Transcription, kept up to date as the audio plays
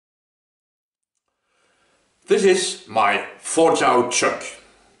This is my 4-joule chuck.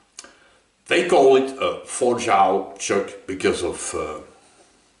 They call it a 4-joule chuck because of...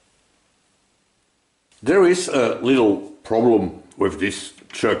 There is a little problem with this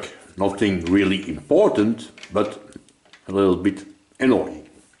chuck. Nothing really important, but a little bit annoying.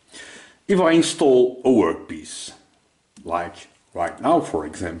 If I install a workpiece, like right now for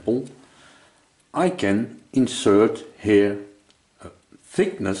example, I can insert here a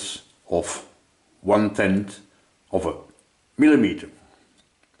thickness of 1/10 of a millimeter,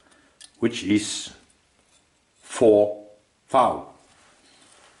 which is 4 thou.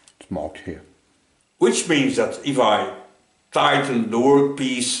 It's marked here. Which means that if I tighten the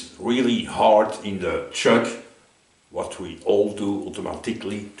workpiece really hard in the chuck, what we all do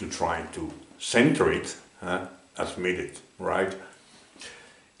automatically to try to center it, admit it, right?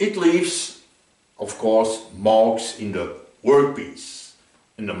 It leaves, of course, marks in the workpiece,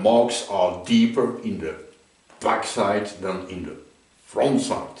 and the marks are deeper in the back side than in the front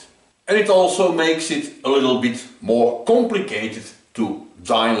side. And it also makes it a little bit more complicated to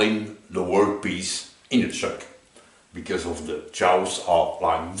dial in the workpiece in the chuck. Because of the jowls are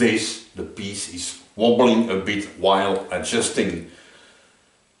like this, the piece is wobbling a bit while adjusting.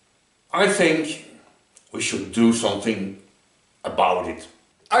 I think we should do something about it.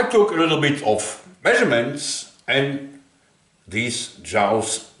 I took a little bit of measurements and these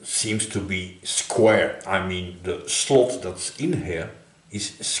jowls seems to be square. I mean, the slot that's in here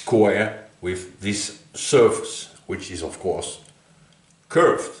is square with this surface, which is of course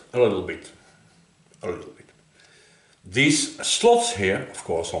curved a little bit. These slots here, of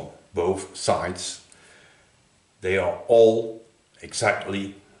course, on both sides, they are all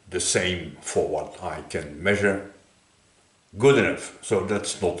exactly the same for what I can measure good enough, so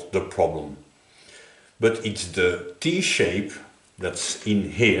that's not the problem. But it's the T-shape that's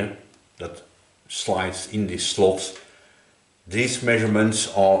in here, that slides in these slots. These measurements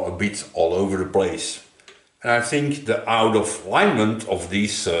are a bit all over the place. And I think the out of alignment of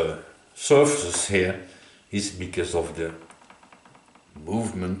these surfaces here is because of the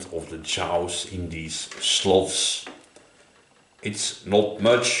movement of the jowls in these slots. It's not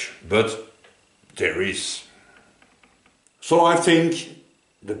much, but there is. So I think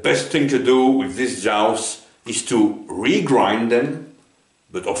the best thing to do with these jowls is to regrind them,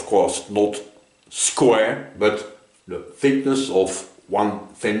 but of course not square, but the thickness of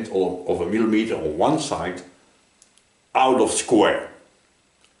 1/10 of a millimeter on one side out of square.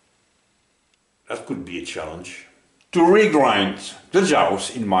 That could be a challenge. To regrind the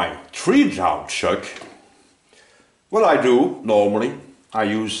jowls in my 3-joule chuck, what I do normally, I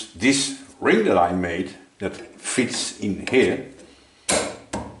use this ring that I made that fits in here.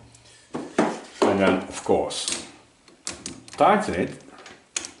 And then of course tighten it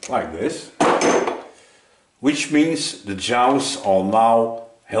like this, which means the jowls are now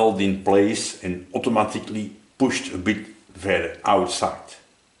held in place and automatically pushed a bit further outside.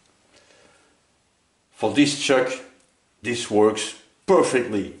 For this chuck, this works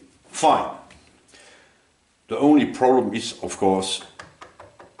perfectly fine. The only problem is, of course,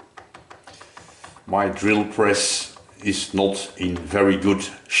 my drill press is not in very good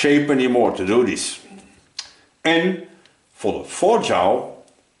shape anymore to do this. And for the 4-joule,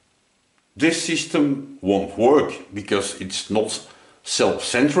 this system won't work because it's not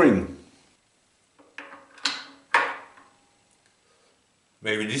self-centering.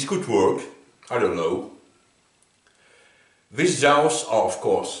 Maybe this could work, I don't know. These jowls are of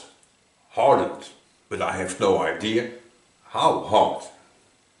course hardened, but I have no idea how hard.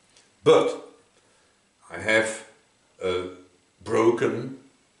 But I have a broken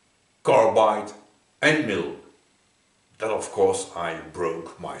carbide endmill that of course I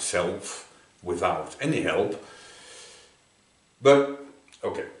broke myself without any help. But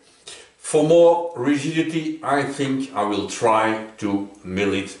okay, for more rigidity I think I will try to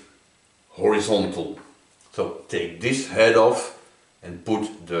mill it horizontal. So take this head off and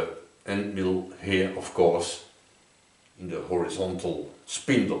put the end mill here, of course, in the horizontal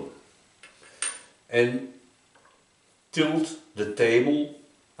spindle. And tilt the table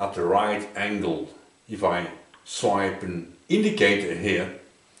at the right angle. If I swipe an indicator here,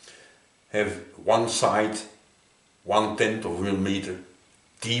 have one side 1/10 of a millimeter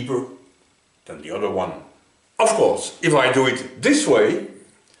deeper than the other one. Of course, if I do it this way,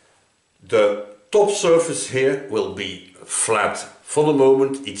 the top surface here will be flat. For the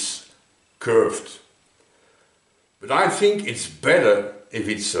moment it's curved. But I think it's better if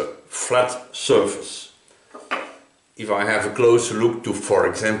it's a flat surface. If I have a closer look to, for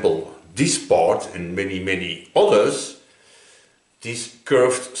example, this part and many others, this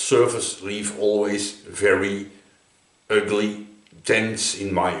curved surface leave always very ugly dents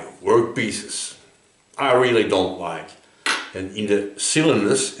in my workpieces. I really don't like. And in the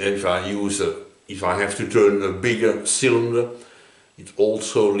cylinders, if I have to turn a bigger cylinder, it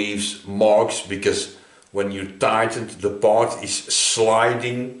also leaves marks, because when you tighten, the part is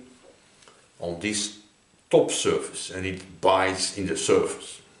sliding on this top surface and it bites in the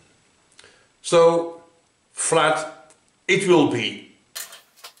surface. So flat it will be.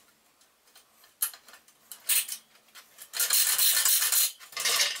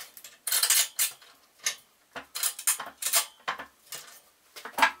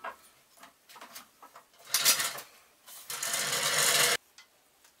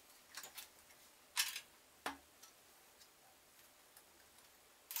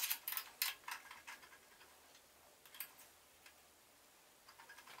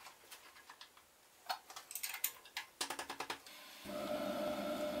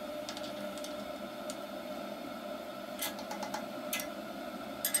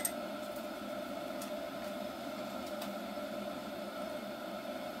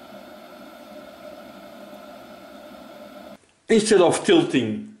 Instead of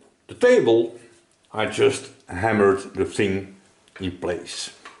tilting the table, I just hammered the thing in place.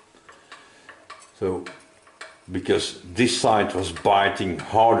 So, because this side was biting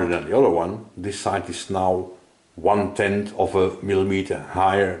harder than the other one, this side is now 1/10 of a millimeter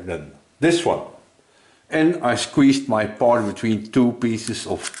higher than this one. And I squeezed my part between two pieces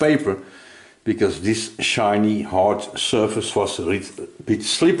of paper, because this shiny hard surface was a bit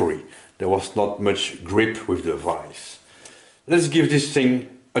slippery. There was not much grip with the vise. Let's give this thing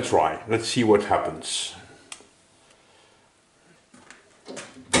a try. Let's see what happens.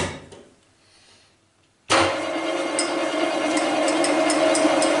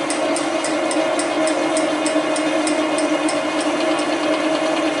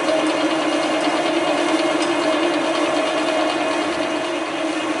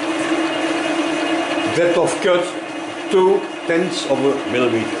 Depth of cut 2/10 of a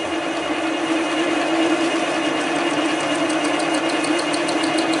millimeter.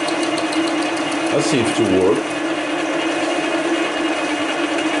 That seems to work.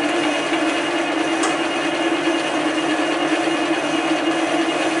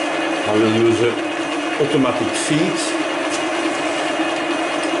 I will use an automatic feed.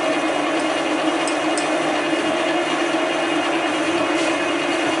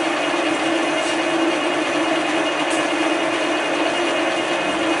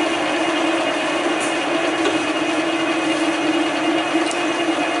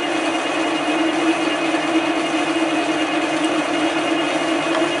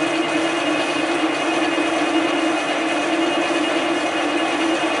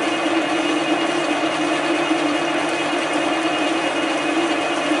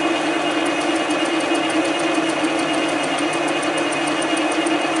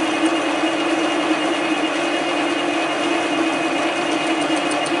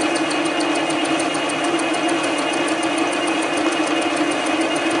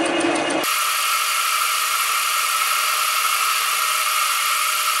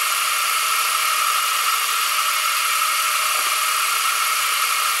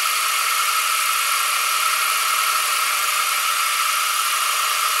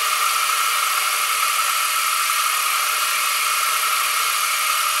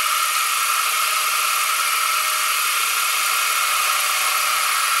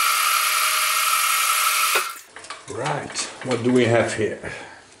 Right, what do we have here?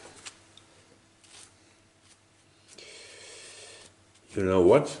 You know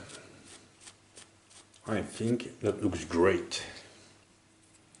what? I think that looks great.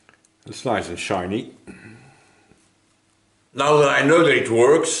 It's nice and shiny. Now that I know that it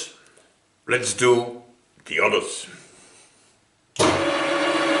works, let's do the others.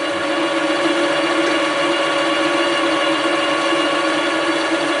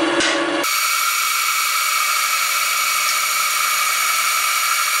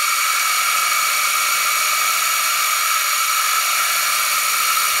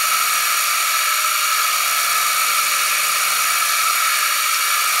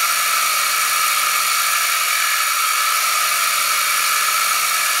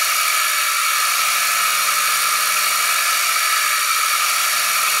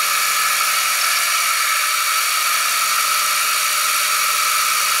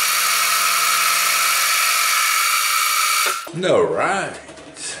 All right.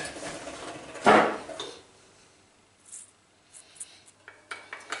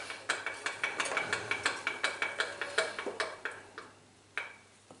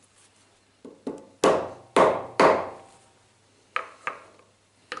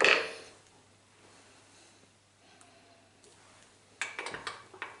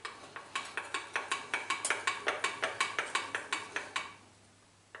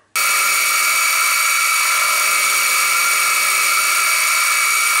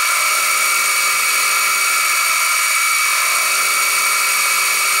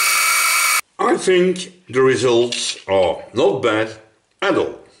 I think the results are not bad at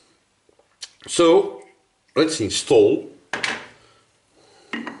all. So let's install.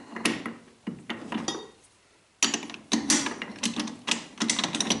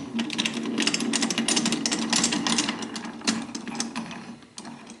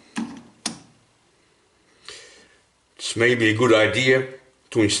 It's maybe a good idea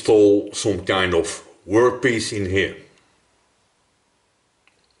to install some kind of workpiece in here.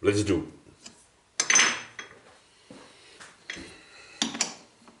 Let's do.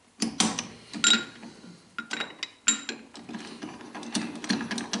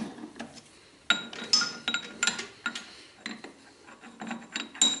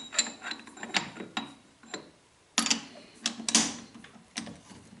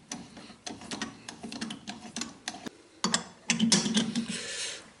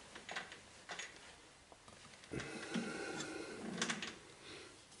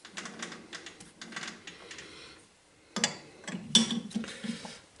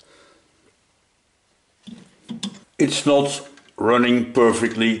 It's not running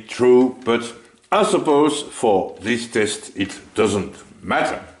perfectly true, but I suppose for this test it doesn't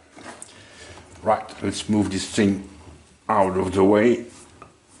matter. Right, let's move this thing out of the way.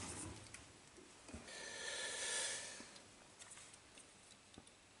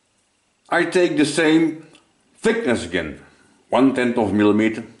 I take the same thickness again, 1/10 of a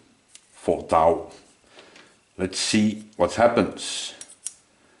millimeter for tau. Let's see what happens.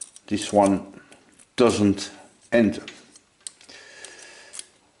 This one doesn't enter.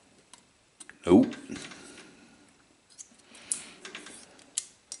 No.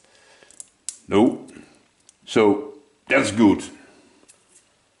 No. So that's good.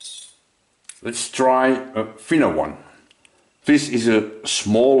 Let's try a thinner one. This is the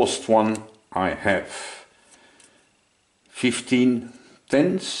smallest one I have.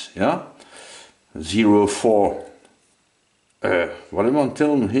 15/10, yeah. 0.4. What am I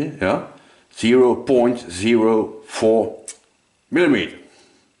telling here? Yeah. 0.04 millimeter.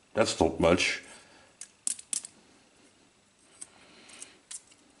 That's not much.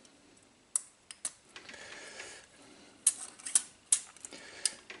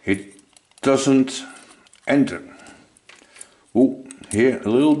 It doesn't enter. Oh, here a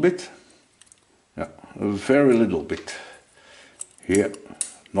little bit. Yeah, a very little bit. Here,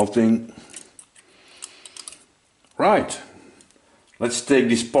 nothing. Right. Let's take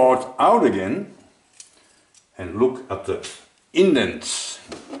this part out again and look at the indents.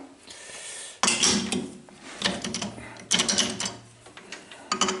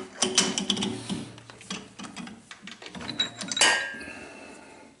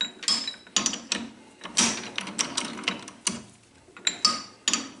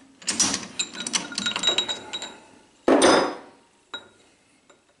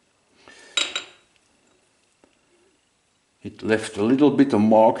 It left a little bit of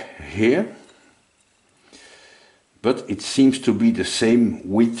mark here, but it seems to be the same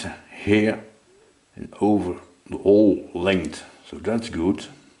width here and over the whole length, so that's good.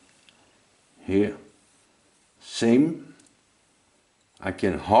 Here, same. I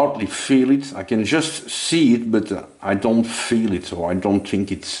can hardly feel it. I can just see it, but I don't feel it, so I don't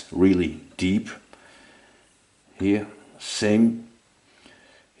think it's really deep. Here, same.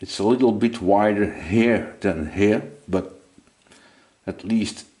 It's a little bit wider here than here, but at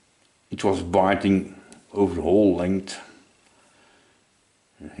least it was biting over the whole length.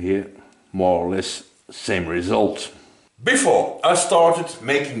 Here, more or less, same result. Before I started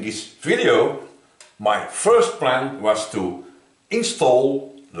making this video, my first plan was to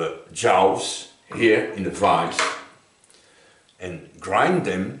install the jaws here in the vise and grind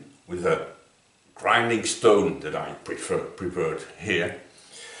them with a grinding stone that I prepared here.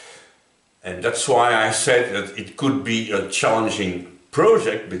 And that's why I said that it could be a challenging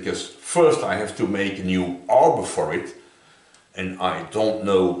project, because first I have to make a new arbor for it, and I don't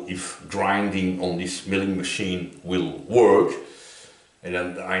know if grinding on this milling machine will work. And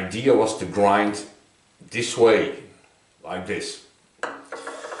then the idea was to grind this way, like this.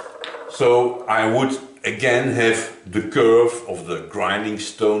 So I would again have the curve of the grinding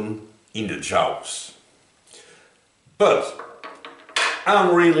stone in the jaws. But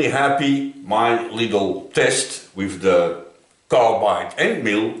I'm really happy my little test with the carbide end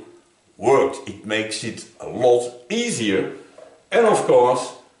mill worked. It makes it a lot easier, and of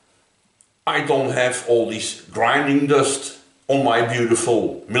course I don't have all this grinding dust on my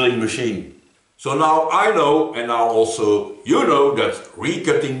beautiful milling machine. So now I know, and now also you know, that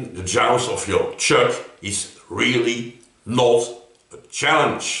recutting the jaws of your chuck is really not a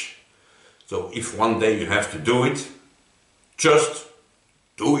challenge. So if one day you have to do it, just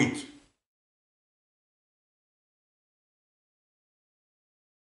do it.